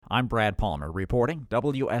I'm Brad Palmer reporting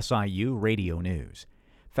WSIU Radio News.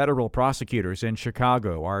 Federal prosecutors in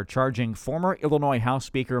Chicago are charging former Illinois House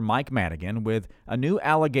Speaker Mike Madigan with a new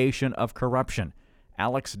allegation of corruption.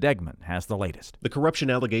 Alex Degman has the latest. The corruption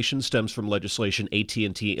allegation stems from legislation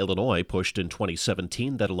AT&T Illinois pushed in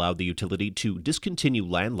 2017 that allowed the utility to discontinue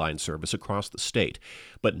landline service across the state.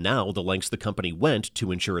 But now the lengths the company went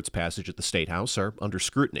to ensure its passage at the State House are under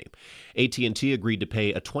scrutiny. AT&T agreed to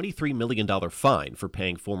pay a $23 million fine for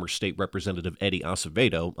paying former State Representative Eddie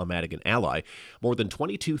Acevedo, a Madigan ally, more than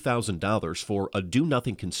 $22,000 for a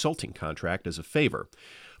do-nothing consulting contract as a favor.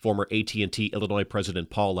 Former AT&T Illinois President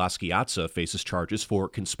Paul Laschiazza faces charges for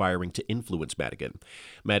conspiring to influence Madigan.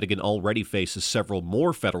 Madigan already faces several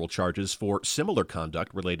more federal charges for similar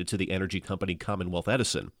conduct related to the energy company Commonwealth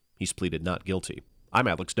Edison. He's pleaded not guilty. I'm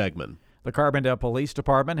Alex Degman. The Carbondale Police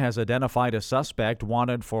Department has identified a suspect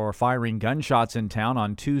wanted for firing gunshots in town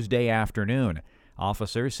on Tuesday afternoon.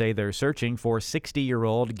 Officers say they're searching for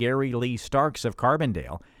 60-year-old Gary Lee Starks of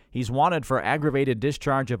Carbondale. He's wanted for aggravated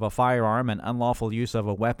discharge of a firearm and unlawful use of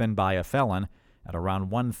a weapon by a felon. At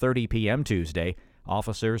around 1:30 p.m. Tuesday,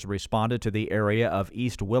 officers responded to the area of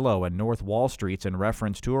East Willow and North Wall Streets in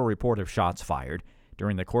reference to a report of shots fired.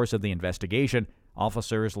 During the course of the investigation,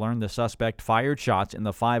 officers learned the suspect fired shots in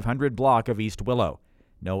the 500 block of East Willow.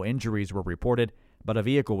 No injuries were reported, but a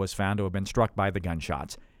vehicle was found to have been struck by the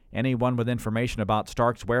gunshots. Anyone with information about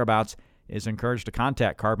Stark's whereabouts is encouraged to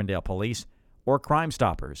contact Carbondale Police or Crime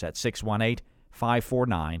Stoppers at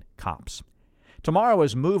 618-549-COPS. Tomorrow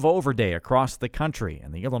is Move Over Day across the country,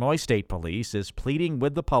 and the Illinois State Police is pleading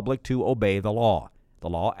with the public to obey the law. The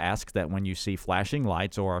law asks that when you see flashing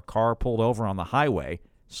lights or a car pulled over on the highway,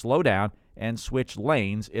 slow down and switch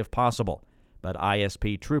lanes if possible. But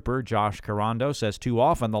ISP Trooper Josh Carando says too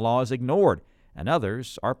often the law is ignored, and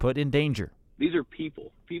others are put in danger. These are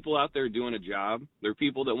people out there doing a job. They're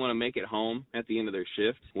people that want to make it home at the end of their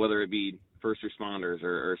shift, whether it be first responders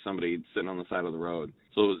or somebody sitting on the side of the road.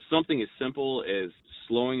 So something as simple as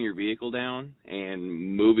slowing your vehicle down and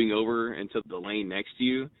moving over into the lane next to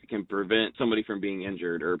you can prevent somebody from being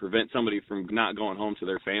injured or prevent somebody from not going home to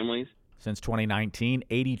their families. Since 2019,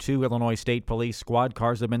 82 Illinois State Police squad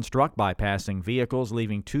cars have been struck by passing vehicles,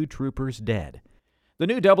 leaving 2 troopers dead. The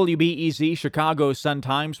new WBEZ Chicago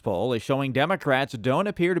Sun-Times poll is showing Democrats don't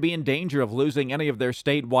appear to be in danger of losing any of their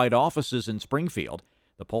statewide offices in Springfield.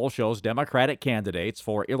 The poll shows Democratic candidates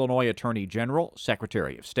for Illinois Attorney General,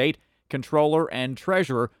 Secretary of State, Controller, and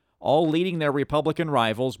Treasurer all leading their Republican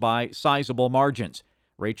rivals by sizable margins.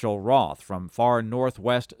 Rachel Roth from far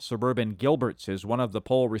northwest suburban Gilberts is one of the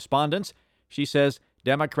poll respondents. She says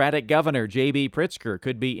Democratic Governor J.B. Pritzker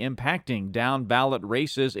could be impacting down-ballot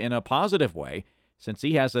races in a positive way, since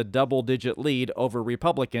he has a double-digit lead over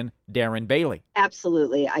Republican Darren Bailey.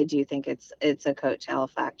 Absolutely. I do think it's a coattail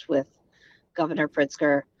effect with Governor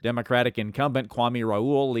Pritzker. Democratic incumbent Kwame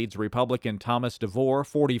Raoul leads Republican Thomas DeVore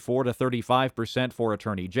 44 to 35% for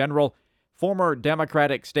Attorney General. Former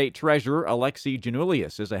Democratic State Treasurer Alexi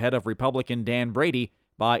Janulius is ahead of Republican Dan Brady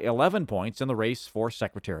by 11 points in the race for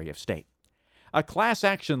Secretary of State. A class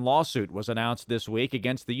action lawsuit was announced this week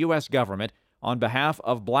against the U.S. government on behalf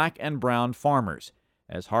of black and brown farmers.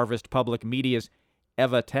 As Harvest Public Media's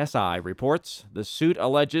Eva Tessai reports, the suit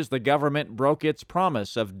alleges the government broke its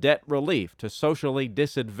promise of debt relief to socially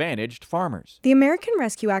disadvantaged farmers. The American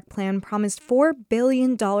Rescue Act plan promised $4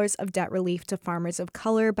 billion of debt relief to farmers of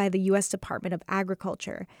color by the U.S. Department of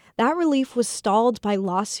Agriculture. That relief was stalled by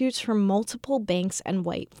lawsuits from multiple banks and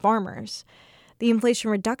white farmers. The Inflation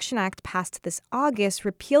Reduction Act passed this August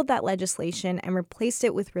repealed that legislation and replaced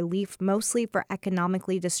it with relief mostly for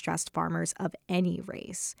economically distressed farmers of any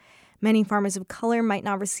race. Many farmers of color might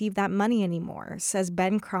not receive that money anymore, says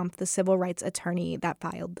Ben Crump, the civil rights attorney that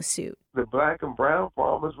filed the suit. The black and brown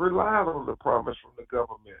farmers relied on the promise from the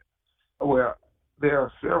government, where there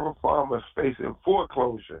are several farmers facing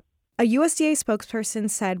foreclosure. A USDA spokesperson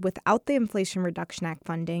said without the Inflation Reduction Act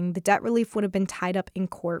funding, the debt relief would have been tied up in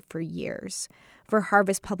court for years. For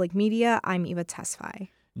Harvest Public Media, I'm Eva Tesfaye.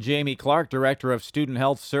 Jamie Clark, Director of Student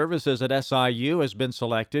Health Services at SIU, has been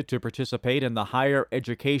selected to participate in the Higher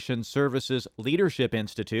Education Services Leadership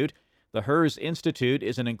Institute. The HERS Institute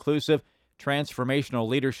is an inclusive, transformational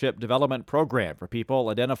leadership development program for people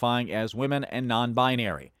identifying as women and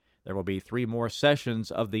non-binary. There will be 3 more sessions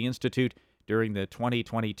of the Institute during the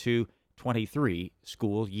 2022-23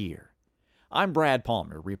 school year. I'm Brad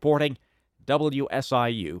Palmer reporting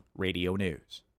WSIU Radio News.